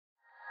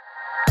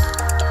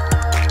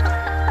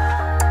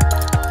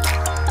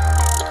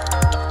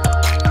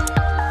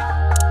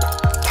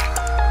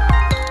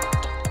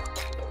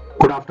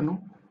afternoon.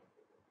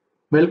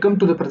 Welcome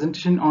to the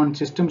presentation on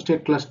system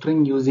state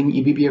clustering using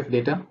eBPF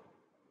data.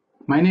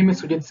 My name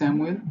is Sujit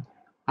Samuel.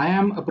 I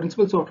am a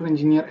principal software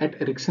engineer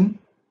at Ericsson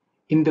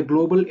in the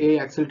Global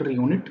AI Accelerator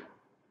unit.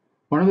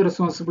 One of the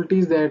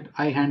responsibilities that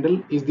I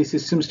handle is the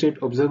system state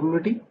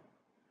observability.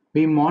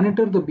 We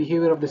monitor the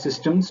behavior of the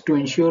systems to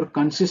ensure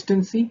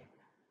consistency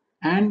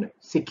and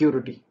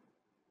security.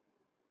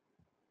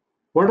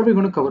 What are we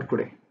going to cover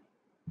today?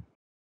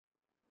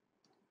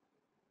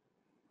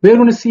 We're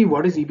going to see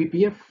what is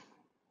eBPF,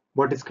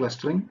 what is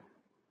clustering,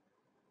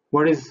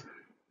 what is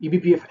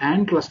eBPF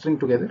and clustering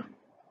together,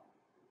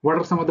 what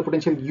are some of the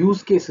potential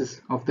use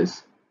cases of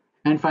this,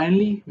 and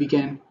finally we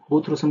can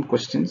go through some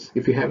questions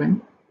if you have any.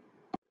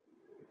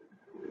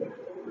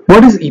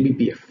 What is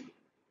eBPF?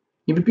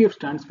 eBPF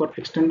stands for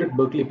Extended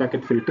Berkeley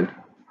Packet Filter.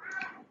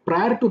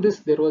 Prior to this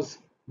there was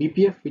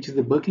BPF, which is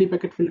the Berkeley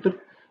Packet Filter,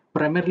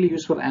 primarily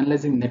used for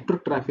analyzing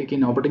network traffic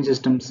in operating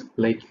systems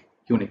like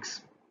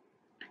Unix.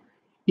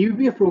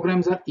 eBPF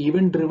programs are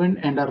event driven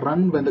and are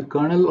run when the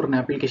kernel or an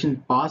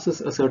application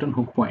passes a certain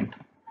hook point.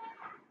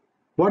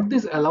 What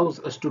this allows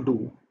us to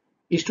do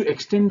is to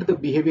extend the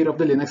behavior of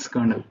the Linux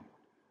kernel.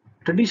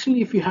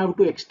 Traditionally, if you have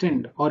to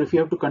extend or if you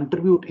have to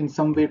contribute in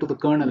some way to the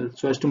kernel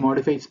so as to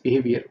modify its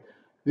behavior,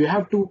 you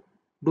have to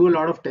do a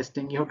lot of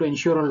testing, you have to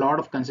ensure a lot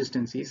of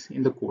consistencies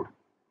in the code.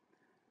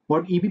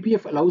 What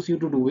eBPF allows you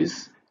to do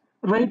is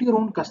write your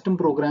own custom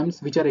programs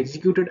which are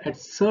executed at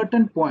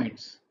certain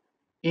points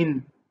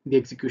in the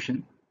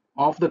execution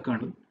of the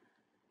kernel,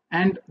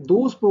 and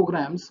those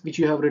programs which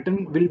you have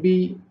written will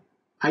be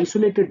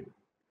isolated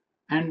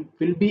and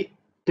will be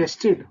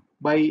tested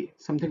by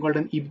something called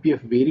an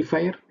eBPF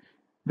verifier,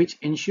 which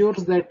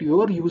ensures that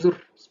your user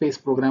space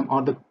program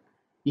or the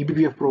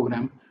eBPF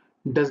program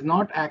does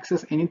not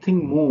access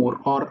anything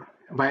more or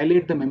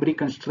violate the memory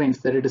constraints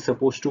that it is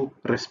supposed to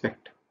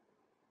respect.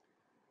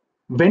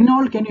 When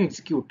all can you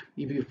execute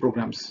eBPF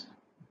programs?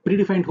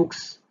 Predefined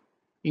hooks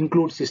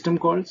include system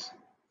calls,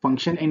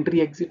 function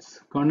entry exits,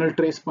 kernel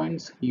trace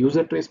points,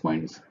 user trace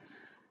points,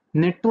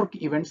 network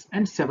events,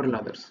 and several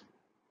others.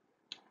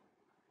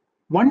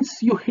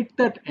 Once you hit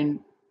that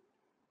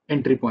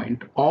entry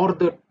point or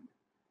the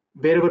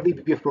wherever the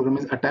eBPF program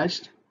is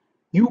attached,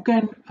 you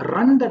can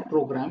run that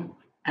program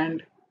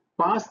and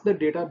pass the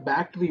data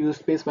back to the user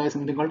space via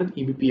something called an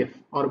eBPF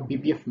or a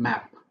BPF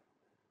map.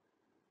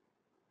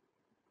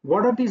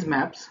 What are these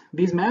maps?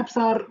 These maps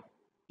are,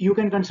 you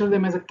can consider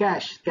them as a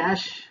cache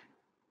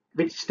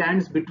which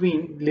stands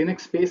between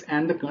Linux space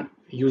and the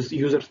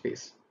user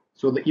space.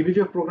 So the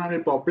eBPF program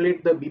will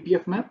populate the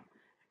BPF map,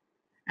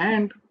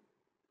 and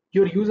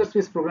your user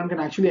space program can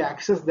actually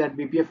access that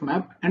BPF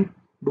map and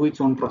do its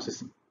own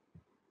processing.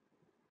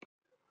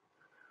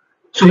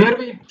 So here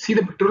we see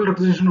the pictorial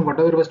representation of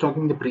whatever I was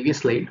talking in the previous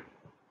slide.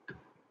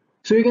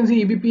 So you can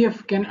see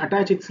eBPF can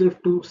attach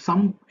itself to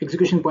some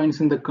execution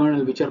points in the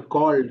kernel which are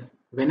called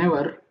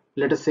whenever,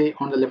 let us say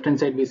on the left hand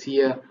side we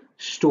see a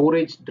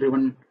storage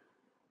driven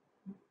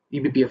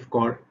eBPF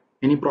call.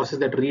 Any process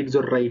that reads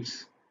or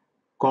writes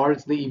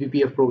calls the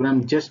eBPF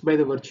program just by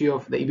the virtue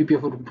of the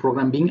eBPF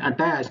program being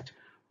attached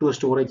to a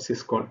storage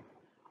syscall.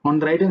 On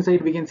the right hand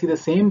side we can see the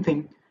same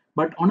thing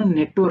but on a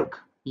network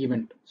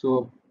event.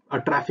 So a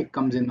traffic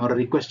comes in or a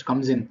request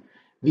comes in,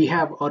 we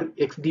have our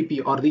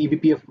XDP or the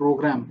eBPF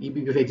program,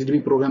 eBPF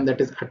XDP program that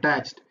is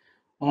attached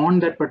on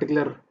that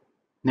particular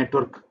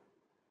network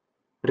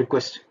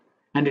request,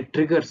 and it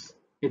triggers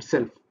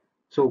itself.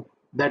 So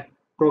that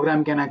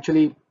program can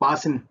actually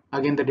pass in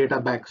again the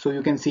data back. So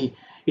you can see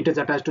it is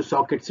attached to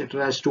sockets, it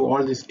attached to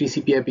all these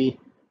TCP/IP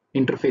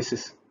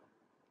interfaces.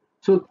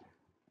 So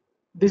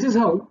this is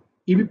how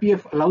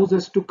eBPF allows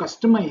us to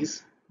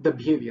customize the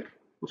behavior.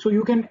 So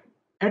you can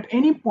at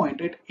any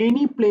point, at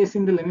any place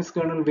in the Linux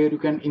kernel where you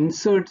can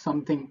insert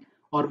something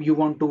or you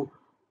want to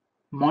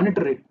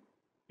monitor it,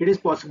 it is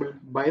possible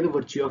by the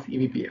virtue of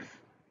eBPF.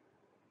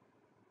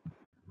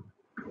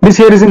 This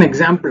here is an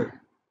example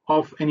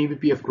of an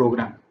eBPF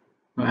program.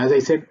 Now, as I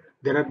said,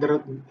 there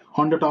are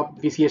on the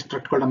top we see a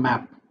struct called a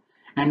map,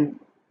 and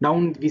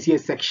down we see a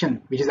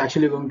section which is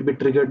actually going to be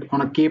triggered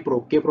on a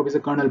kprobe. Kprobe is a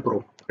kernel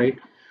probe, right?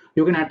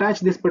 You can attach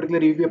this particular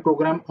eBPF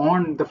program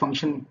on the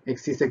function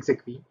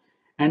sysexecv,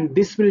 and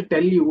this will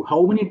tell you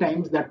how many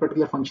times that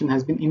particular function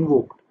has been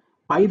invoked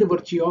by the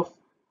virtue of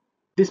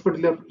this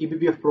particular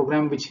eBPF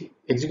program which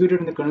executed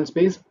in the kernel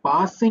space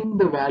passing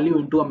the value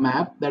into a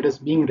map that is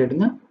being read in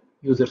the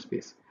user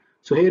space.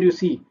 So here you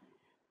see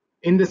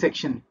in the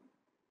section,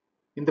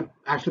 in the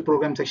actual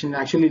program section, it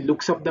actually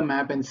looks up the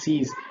map and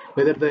sees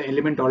whether the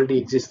element already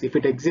exists. If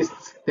it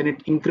exists, then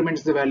it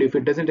increments the value. If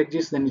it doesn't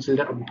exist, then it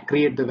will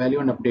create the value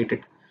and update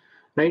it,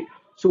 right?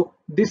 So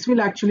this will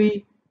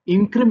actually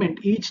increment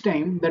each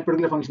time that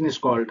particular function is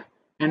called,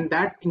 and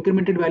that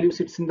incremented value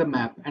sits in the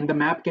map, and the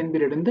map can be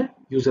read in the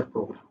user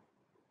program.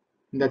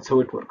 And that's how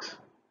it works.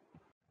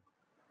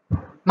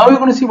 Now we're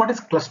going to see what is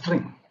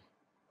clustering.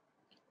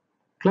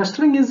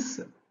 Clustering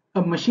is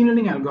a machine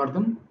learning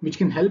algorithm which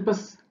can help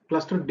us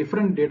cluster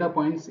different data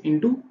points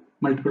into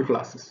multiple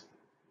classes.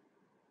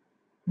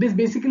 This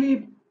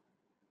basically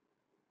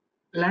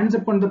lands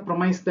upon the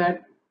premise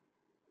that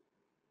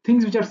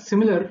things which are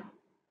similar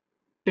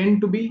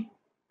tend to be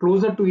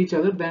closer to each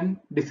other than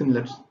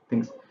dissimilar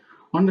things.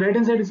 On the right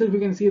hand side itself, we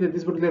can see that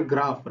this particular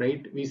graph,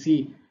 right? We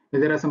see that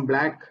there are some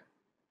black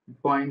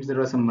points, there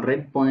are some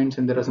red points,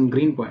 and there are some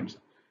green points.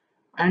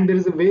 And there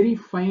is a very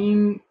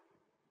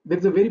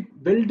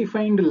well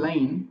defined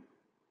line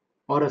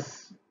or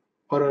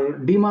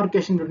a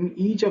demarcation between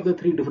each of the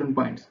three different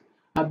points.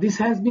 This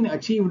has been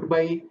achieved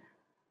by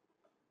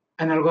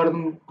an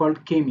algorithm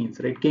called k-means,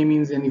 right?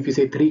 K-means, and if you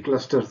say three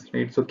clusters,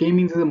 right? So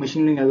k-means is a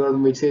machine learning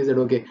algorithm which says that,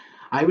 okay,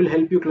 I will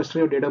help you cluster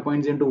your data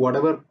points into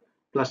whatever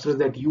clusters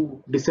that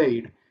you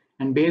decide,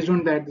 and based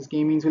on that, this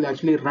k-means will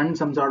actually run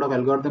some sort of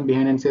algorithm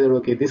behind and say that,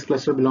 okay, this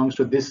cluster belongs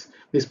to this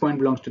point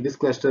belongs to this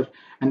cluster,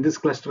 and this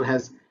cluster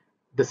has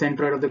the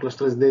centroid of the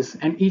cluster is this,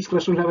 and each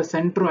cluster will have a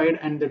centroid,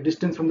 and the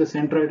distance from the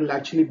centroid will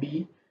actually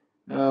be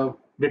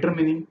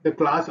determining the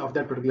class of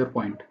that particular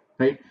point,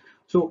 right?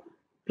 So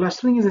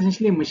clustering is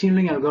essentially a machine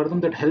learning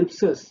algorithm that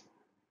helps us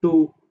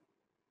to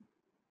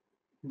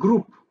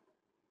group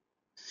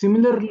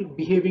similar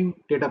behaving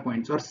data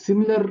points or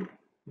similar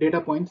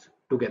data points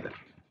together.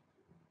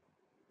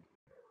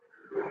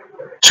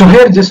 So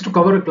here, just to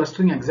cover a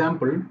clustering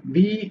example,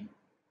 we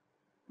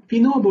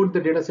know about the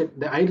dataset,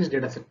 the iris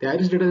dataset. The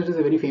iris dataset is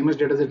a very famous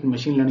dataset in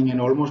machine learning, and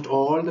almost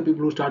all the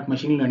people who start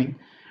machine learning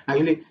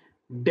actually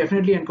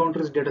definitely encounter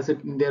this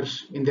dataset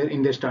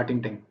in their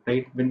starting time,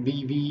 right? When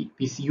we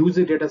use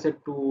the dataset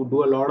to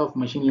do a lot of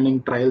machine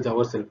learning trials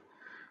ourselves.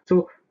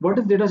 So what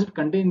this dataset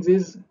contains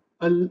is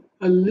a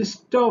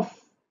list of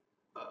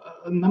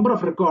a number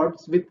of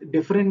records with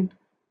different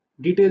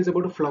details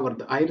about a flower,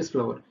 the iris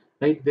flower,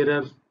 right?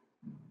 The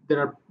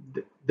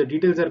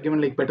details are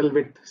given like petal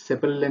width,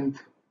 sepal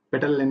length,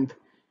 petal length.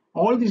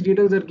 All these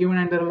details are given,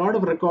 and there are a lot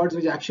of records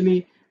which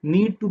actually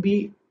need to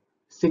be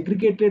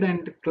segregated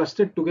and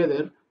clustered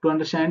together to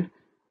understand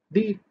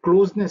the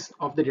closeness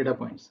of the data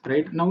points,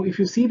 right? Now, if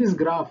you see this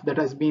graph that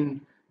has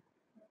been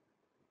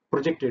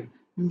projected,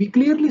 we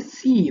clearly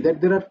see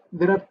that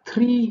there are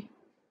three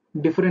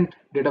different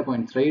data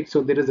points, right?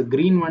 So there is a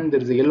green one,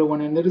 there is a yellow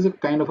one, and there is a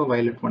kind of a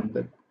violet one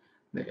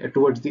that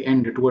towards the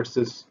end, towards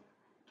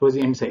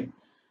the end side,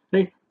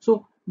 right?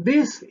 So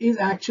this is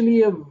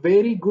actually a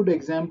very good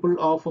example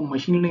of a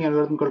machine learning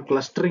algorithm called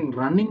clustering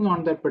running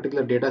on that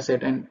particular data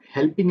set and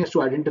helping us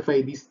to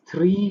identify these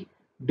three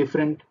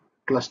different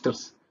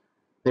clusters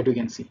that you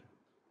can see,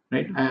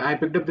 right? I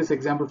picked up this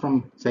example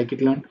from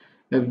scikit-learn,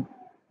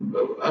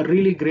 a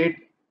really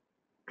great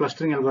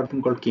clustering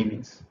algorithm called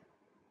k-means.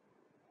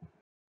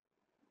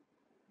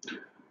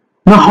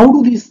 Now, how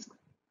do these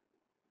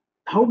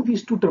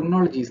two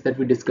terminologies that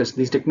we discussed,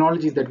 these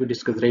technologies that we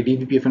discussed, right,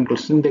 eBPF and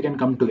clustering, they can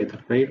come together,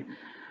 right?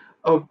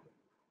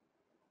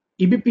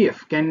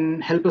 eBPF can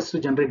help us to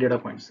generate data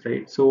points,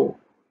 right? So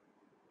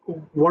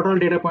what all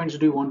data points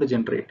do you want to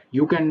generate?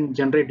 You can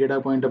generate data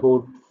point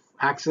about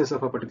access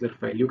of a particular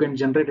file. You can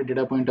generate a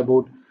data point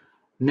about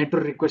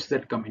network requests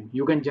that come in.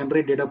 You can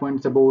generate data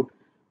points about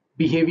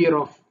behavior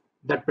of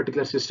that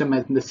particular system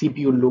as in the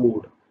CPU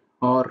load,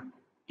 or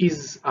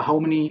is how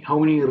many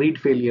read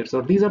failures,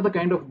 or these are the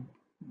kind of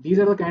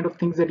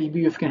things that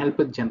eBPF can help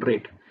us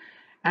generate.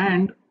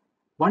 And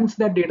once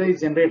that data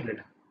is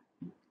generated,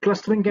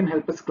 clustering can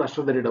help us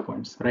cluster the data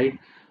points, right?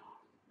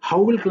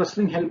 How will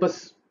clustering help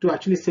us to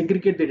actually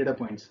segregate the data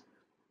points?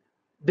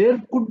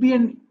 There could be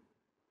an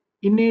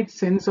innate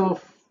sense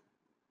of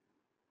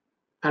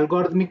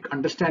algorithmic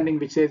understanding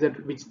which says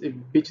that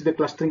which the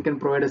clustering can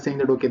provide us, saying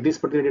that, okay, this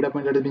particular data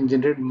point that has been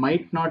generated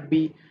might not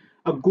be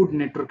a good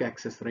network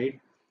access, right?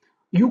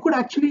 You could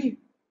actually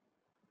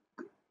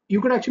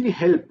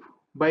help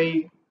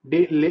by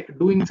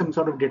doing some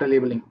sort of data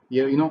labeling.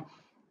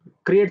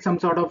 Create some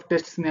sort of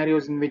test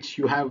scenarios in which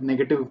you have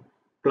negative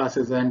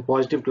classes and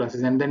positive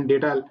classes, and then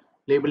data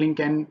labeling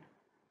can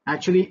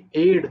actually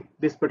aid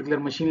this particular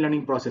machine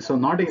learning process. So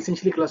not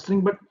essentially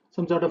clustering, but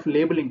some sort of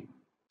labeling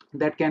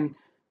that can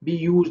be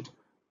used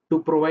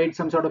to provide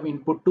some sort of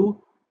input to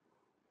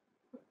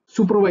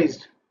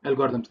supervised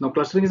algorithms. Now,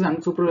 clustering is an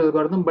unsupervised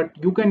algorithm, but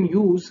you can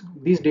use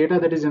this data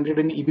that is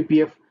generated in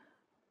eBPF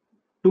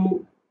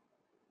to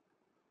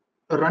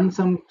run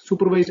some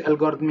supervised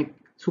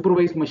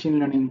machine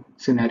learning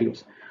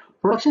scenarios.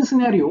 In production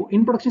scenario,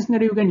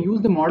 you can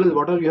use the model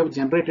whatever you have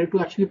generated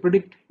to actually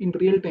predict in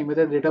real time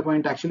whether the data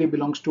point actually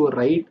belongs to a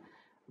right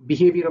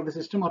behavior of the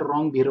system or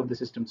wrong behavior of the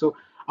system. So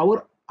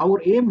our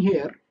aim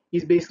here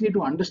is basically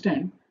to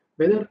understand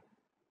whether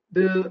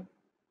the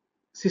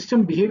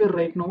system behavior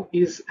right now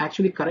is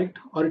actually correct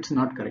or it's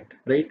not correct,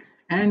 right?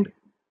 And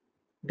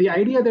the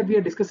idea that we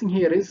are discussing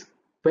here is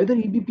whether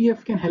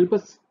eBPF can help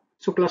us.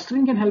 So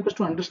clustering can help us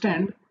to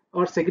understand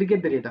or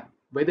segregate the data,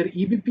 whether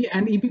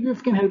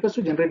eBPF can help us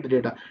to generate the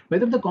data,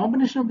 whether the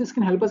combination of this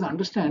can help us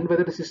understand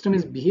whether the system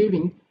is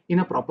behaving in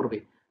a proper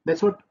way.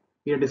 That's what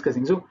we are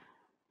discussing. So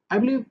I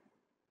believe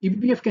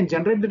eBPF can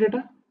generate the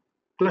data,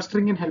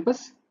 clustering can help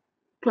us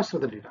cluster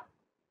the data.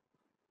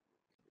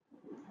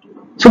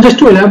 So just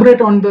to elaborate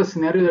on the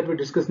scenario that we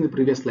discussed in the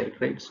previous slide,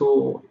 right?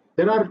 So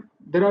there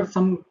are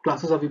some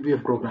classes of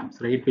eBPF programs,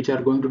 right, which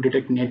are going to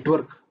detect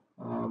network,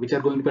 which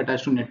are going to be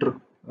attached to network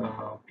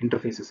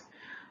interfaces.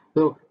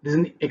 So this is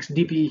an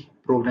XDP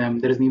program.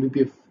 There is an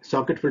eBPF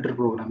socket filter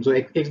program. So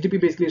XDP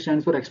basically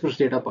stands for Express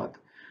Data Path.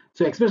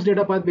 So Express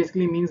Data Path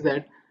basically means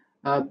that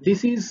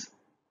this is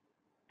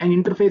an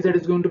interface that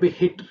is going to be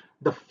hit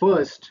the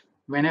first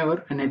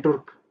whenever a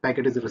network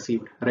packet is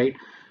received, right?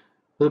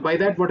 So by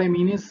that, what I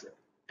mean is,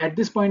 at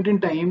this point in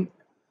time,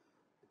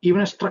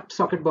 even a struct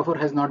socket buffer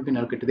has not been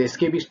allocated. The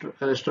SKB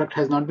struct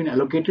has not been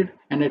allocated,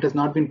 and it has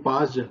not been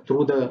passed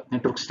through the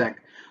network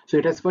stack. So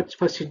it has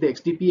first hit the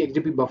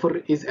XDP buffer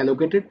is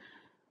allocated.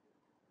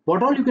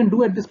 What all you can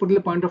do at this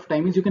particular point of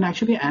time is you can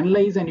actually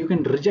analyze and you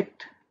can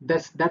reject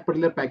that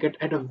particular packet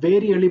at a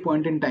very early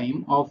point in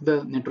time of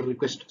the network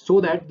request,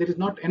 so that there is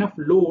not enough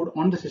load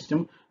on the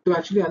system to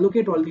actually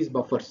allocate all these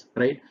buffers,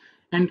 right?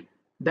 And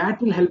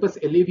that will help us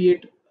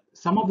alleviate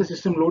some of the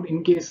system load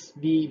in case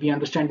we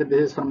understand that this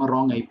is from a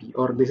wrong IP,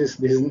 or this is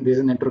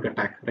a network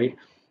attack, right?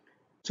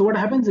 So what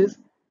happens is,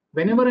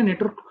 whenever a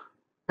network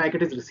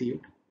packet is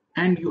received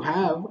and you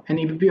have an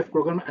eBPF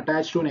program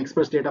attached to an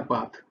express data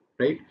path,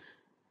 right?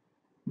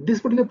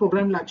 This particular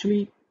program will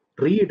actually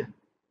read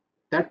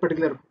that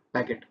particular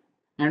packet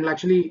and will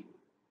actually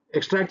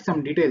extract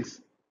some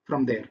details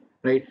from there,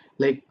 right?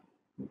 Like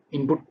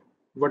input,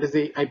 what is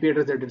the IP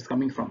address that it's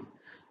coming from,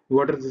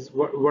 what are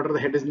the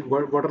headers,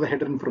 what are the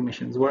header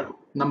informations, what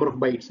number of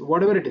bytes,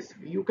 whatever it is.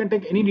 You can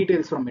take any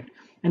details from it,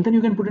 and then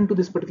you can put into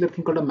this particular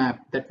thing called a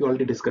map that we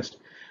already discussed.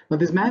 Now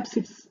this map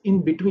sits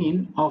in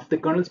between of the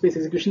kernel space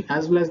execution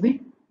as well as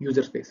the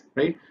user space,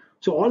 right?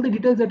 So all the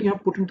details that you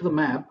have put into the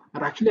map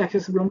are actually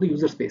accessible on the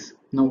user space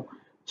now.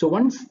 So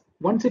once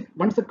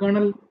the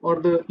kernel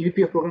or the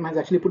eBPF program has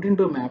actually put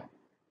into a map,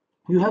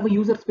 you have a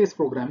user space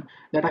program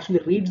that actually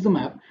reads the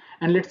map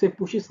and, let's say,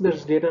 pushes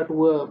this data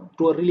to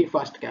a really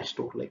fast cache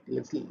store, like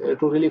to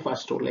a really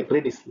fast store like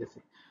Redis, let's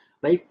say,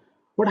 right?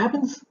 What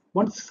happens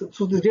once,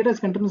 so this data is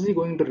continuously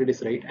going to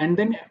Redis, right? And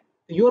then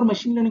your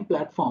machine learning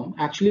platform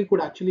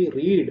could actually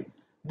read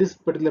this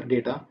particular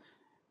data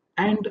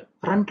and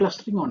run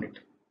clustering on it,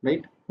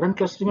 right? Run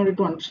clustering on it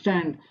to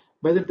understand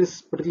whether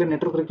this particular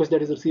network request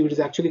that is received is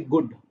actually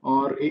good,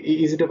 or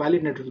is it a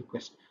valid network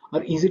request,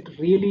 or is it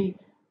really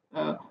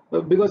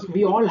because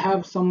we all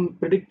have some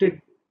predicted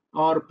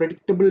or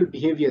predictable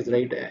behaviors,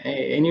 right?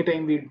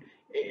 Anytime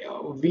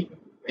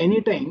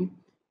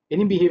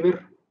any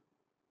behavior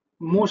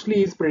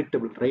mostly is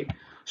predictable, right?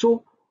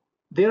 So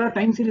there are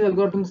time series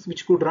algorithms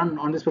which could run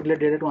on this particular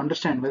data to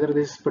understand whether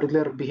this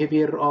particular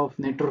behavior of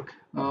network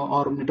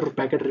or network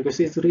packet request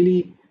is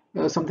really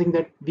something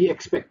that we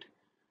expect.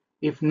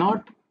 If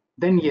not,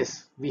 then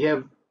yes, we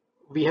have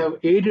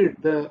aided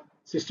the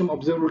system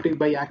observability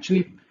by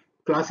actually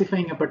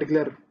classifying a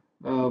particular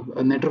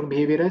network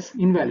behavior as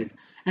invalid,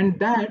 and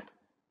that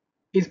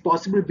is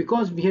possible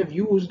because we have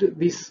used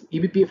this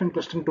eBPF and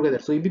clustering together.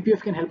 So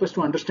eBPF can help us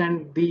to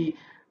understand the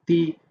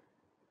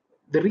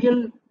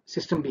real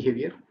system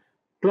behavior.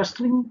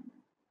 Clustering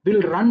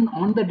will run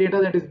on the data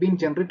that is being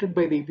generated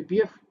by the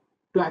eBPF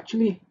to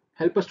actually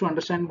help us to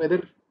understand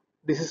whether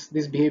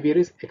this behavior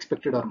is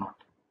expected or not.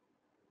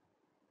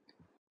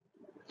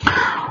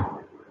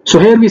 So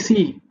here we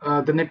see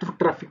the network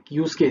traffic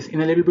use case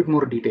in a little bit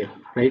more detail,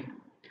 right?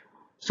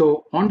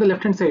 So on the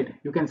left hand side,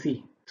 you can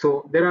see,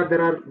 so there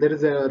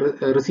is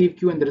a receive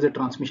queue and there is a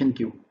transmission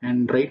queue,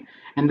 and right,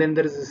 and then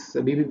there is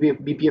this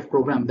BPF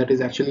program that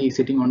is actually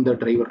sitting on the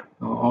driver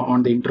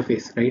on the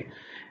interface, right?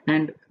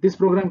 And this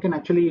program can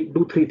actually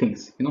do three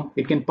things.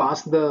 It can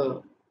pass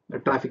the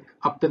traffic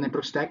up the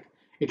network stack,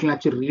 it can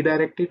actually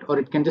redirect it, or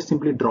it can just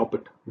simply drop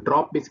it.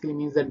 Drop basically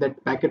means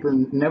that packet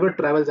will never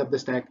travels up the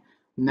stack,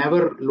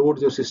 never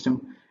loads your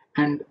system,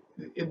 and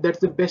that's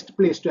the best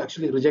place to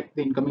actually reject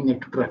the incoming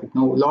network traffic.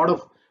 Now, a lot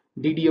of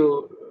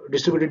DDO,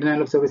 distributed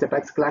denial of service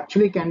attacks,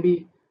 can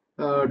be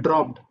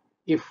dropped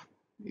if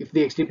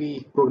the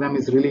XDP program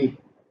is really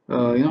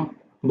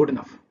good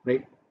enough,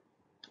 right?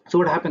 So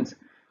what happens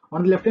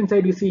on the left hand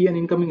side, you see an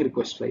incoming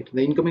request, right?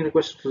 The incoming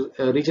request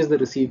reaches the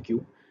receive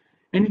queue,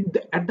 and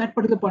at that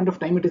particular point of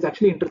time, it is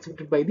actually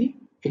intercepted by the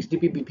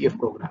XDP BPF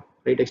program,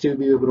 right? XDP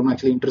BPF program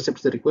actually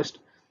intercepts the request,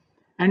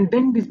 and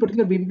then this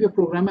particular BPF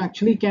program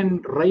actually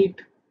can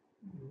write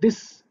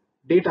this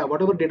data,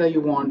 whatever data you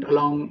want,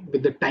 along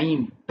with the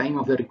time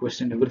of the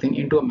request and everything,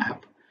 into a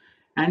map.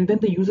 And then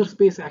the user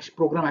space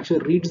program actually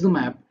reads the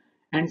map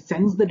and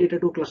sends the data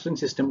to a clustering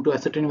system to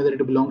ascertain whether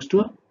it belongs to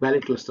a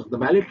valid cluster. The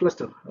valid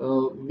cluster,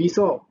 we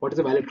saw what is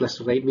a valid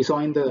cluster, right? We saw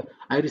in the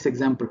Iris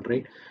example,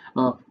 right?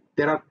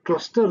 There are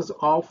clusters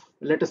of,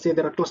 let us say,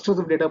 there are clusters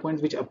of data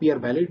points which appear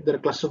valid. There are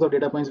clusters of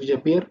data points which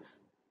appear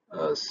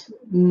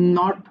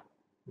not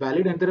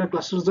valid, and there are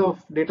clusters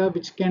of data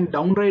which can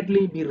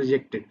downrightly be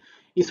rejected.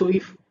 So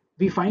if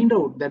we find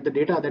out that the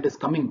data that is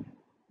coming,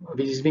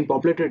 which is being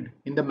populated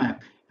in the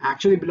map,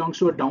 actually belongs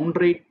to a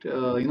downright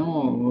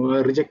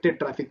rejected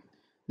traffic,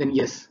 then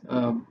yes,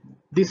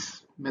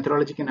 this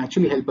methodology can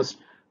actually help us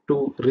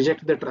to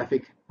reject the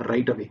traffic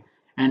right away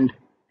and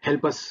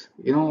help us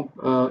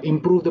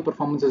improve the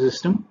performance of the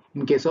system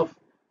in case of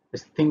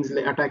things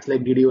like attacks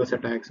like DDoS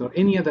attacks or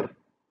any other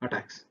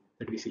attacks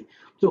that we see.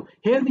 So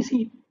here we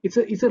see it's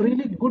a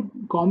really good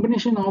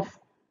combination of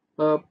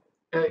a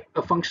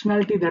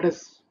functionality that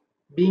is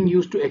being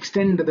used to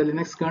extend the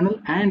Linux kernel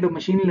and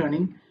machine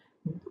learning.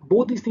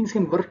 Both these things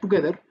can work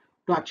together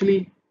to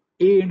actually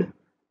aid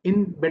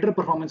in better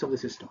performance of the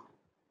system.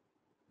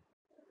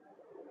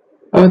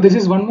 This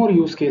is one more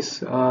use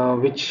case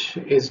which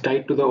is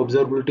tied to the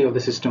observability of the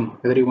system,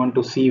 whether you want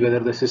to see whether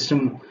the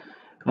system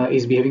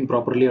is behaving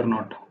properly or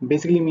not.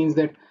 Basically means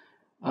that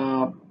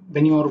uh,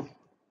 when your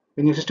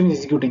system is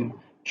executing,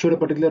 should a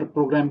particular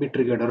program be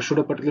triggered, or should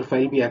a particular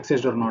file be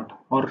accessed or not,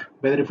 or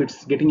whether if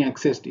it's getting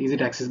accessed, is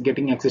it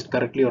getting accessed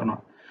correctly or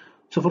not.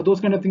 So for those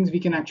kind of things, we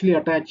can actually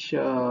attach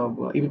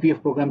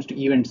eBPF programs to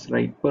events,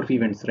 right? Perf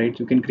events, right?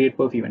 You can create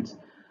perf events.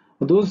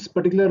 Those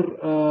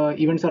particular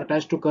events are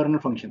attached to kernel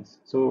functions.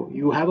 So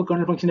you have a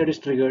kernel function that is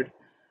triggered.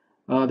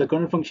 The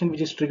kernel function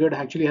which is triggered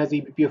actually has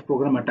the eBPF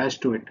program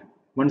attached to it.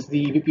 Once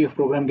the eBPF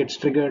program gets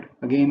triggered,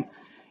 again,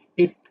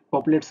 it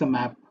populates a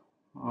map.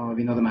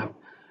 We know the map.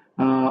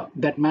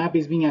 That map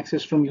is being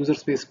accessed from user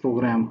space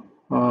program.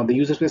 The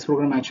user space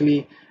program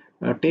actually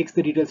takes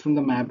the details from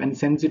the map and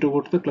sends it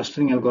over to the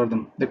clustering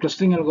algorithm. The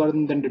clustering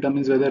algorithm then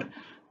determines whether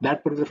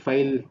that particular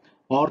file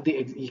or the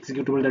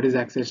executable that is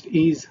accessed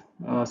is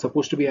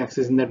supposed to be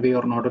accessed in that way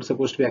or not, or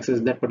supposed to be accessed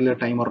at that particular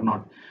time or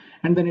not.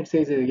 And then it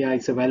says, yeah,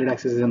 it's a valid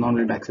access, it's a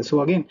non-valid access.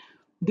 So again,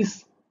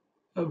 this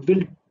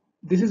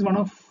is one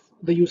of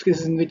the use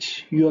cases in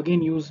which you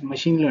again use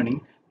machine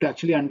learning to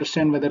actually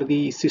understand whether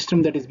the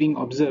system that is being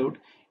observed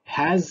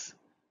has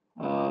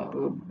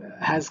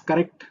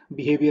correct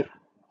behavior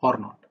or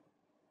not.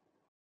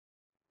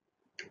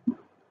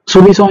 So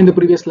we saw in the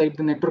previous slide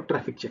the network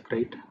traffic check,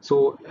 right?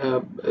 So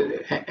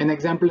an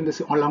example in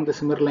this along the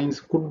similar lines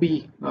could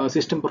be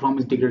system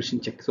performance degradation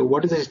check. So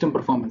what is a system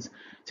performance?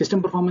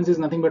 System performance is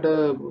nothing but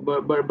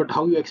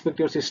how you expect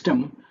your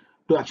system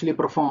to actually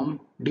perform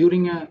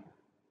during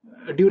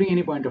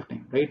any point of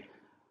time, right?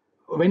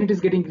 When it is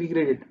getting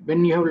degraded,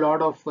 when you have a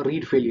lot of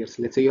read failures,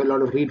 let's say you have a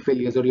lot of read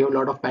failures, or you have a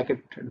lot of packet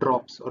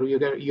drops, or you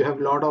have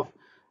a lot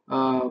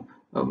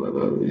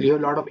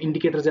of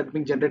indicators that are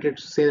being generated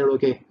to say that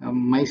okay,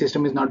 my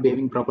system is not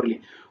behaving properly.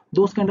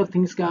 Those kind of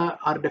things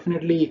are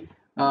definitely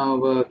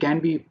can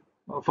be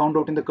found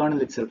out in the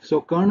kernel itself.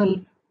 So kernel,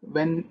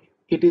 when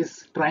it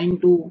is trying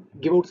to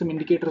give out some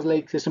indicators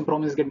like system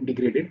performance is getting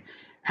degraded,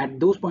 at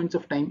those points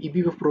of time,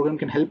 eBPF program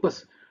can help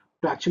us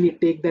to actually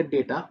take that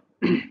data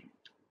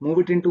move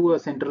it into a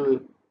central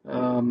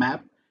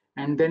map,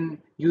 and then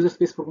user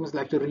space programs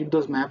like to read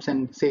those maps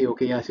and say,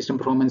 okay, yeah, system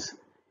performance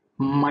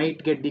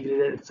might get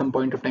degraded at some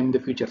point of time in the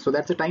future. So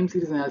that's a time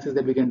series analysis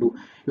that we can do.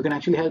 You can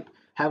actually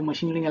have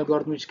machine learning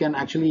algorithm which can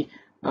actually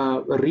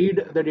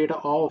read the data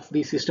of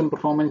the system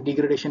performance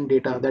degradation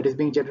data that is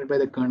being generated by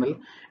the kernel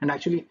and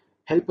actually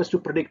help us to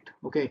predict,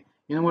 okay,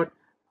 you know what,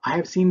 I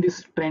have seen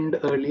this trend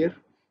earlier,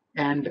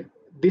 and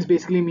this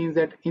basically means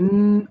that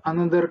in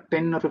another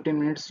 10 or 15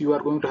 minutes you are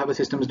going to have a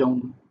systems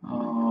down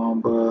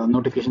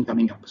notification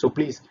coming up, so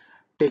please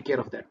take care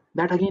of that.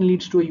 That again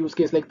leads to a use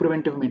case like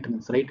preventive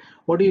maintenance, right?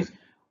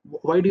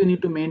 Why do you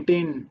need to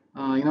maintain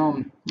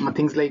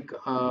things like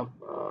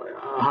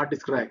hard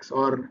disk racks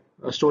or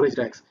storage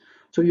racks?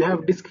 So you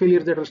have disk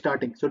failures that are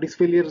starting. So disk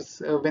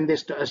failures, when they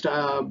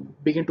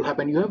begin to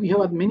happen, you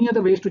have many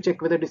other ways to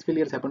check whether disk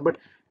failures happen. But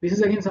this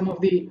is again some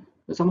of the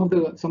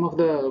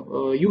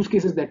use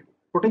cases that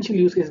potential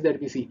use cases that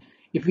we see.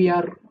 If we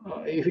are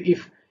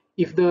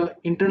if the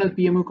internal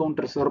PMU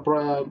counters or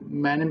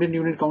management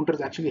unit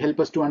counters actually help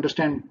us to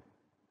understand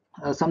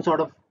some sort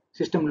of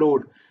system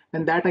load,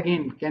 then that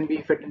again can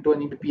be fed into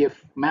an eBPF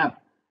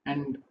map,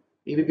 and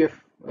eBPF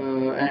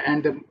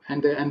and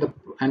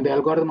the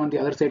algorithm on the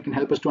other side can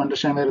help us to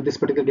understand whether this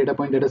particular data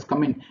point that has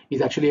come in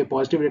is actually a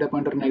positive data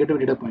point or a negative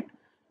data point.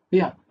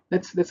 Yeah,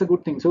 that's a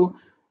good thing. So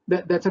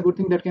that's a good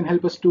thing that can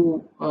help us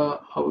to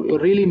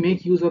really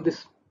make use of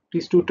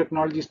these two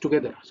technologies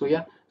together. So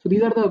yeah, so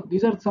these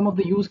are some of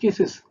the use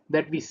cases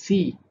that we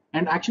see,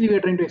 and actually we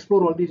are trying to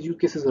explore all these use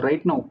cases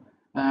right now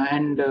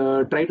and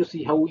try to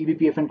see how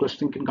eBPF and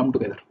clustering can come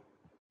together.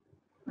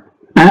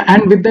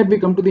 And with that, we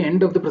come to the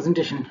end of the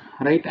presentation,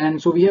 right?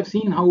 And so we have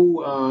seen how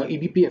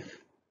eBPF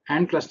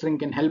and clustering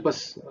can help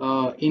us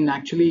in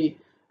actually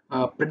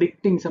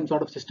predicting some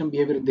sort of system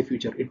behavior in the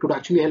future. It could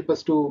actually help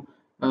us to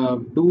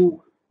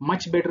do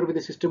much better with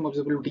the system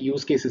observability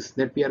use cases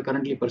that we are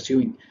currently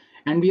pursuing.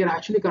 And we are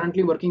actually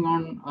currently working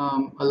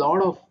on a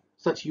lot of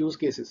such use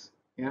cases,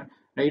 yeah,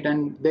 right?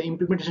 And the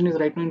implementation is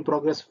right now in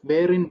progress,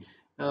 wherein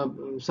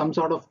some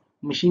sort of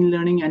machine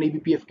learning and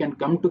eBPF can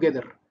come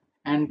together,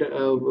 and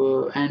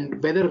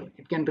whether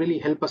it can really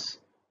help us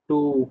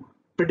to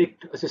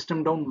predict a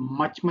system down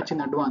much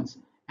in advance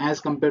as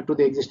compared to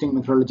the existing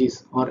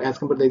methodologies or as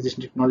compared to the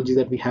existing technologies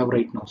that we have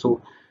right now.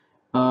 So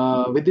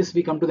with this,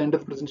 we come to the end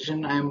of the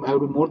presentation. I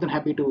would be more than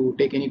happy to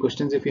take any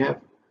questions if you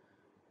have.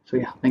 So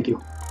yeah, thank you.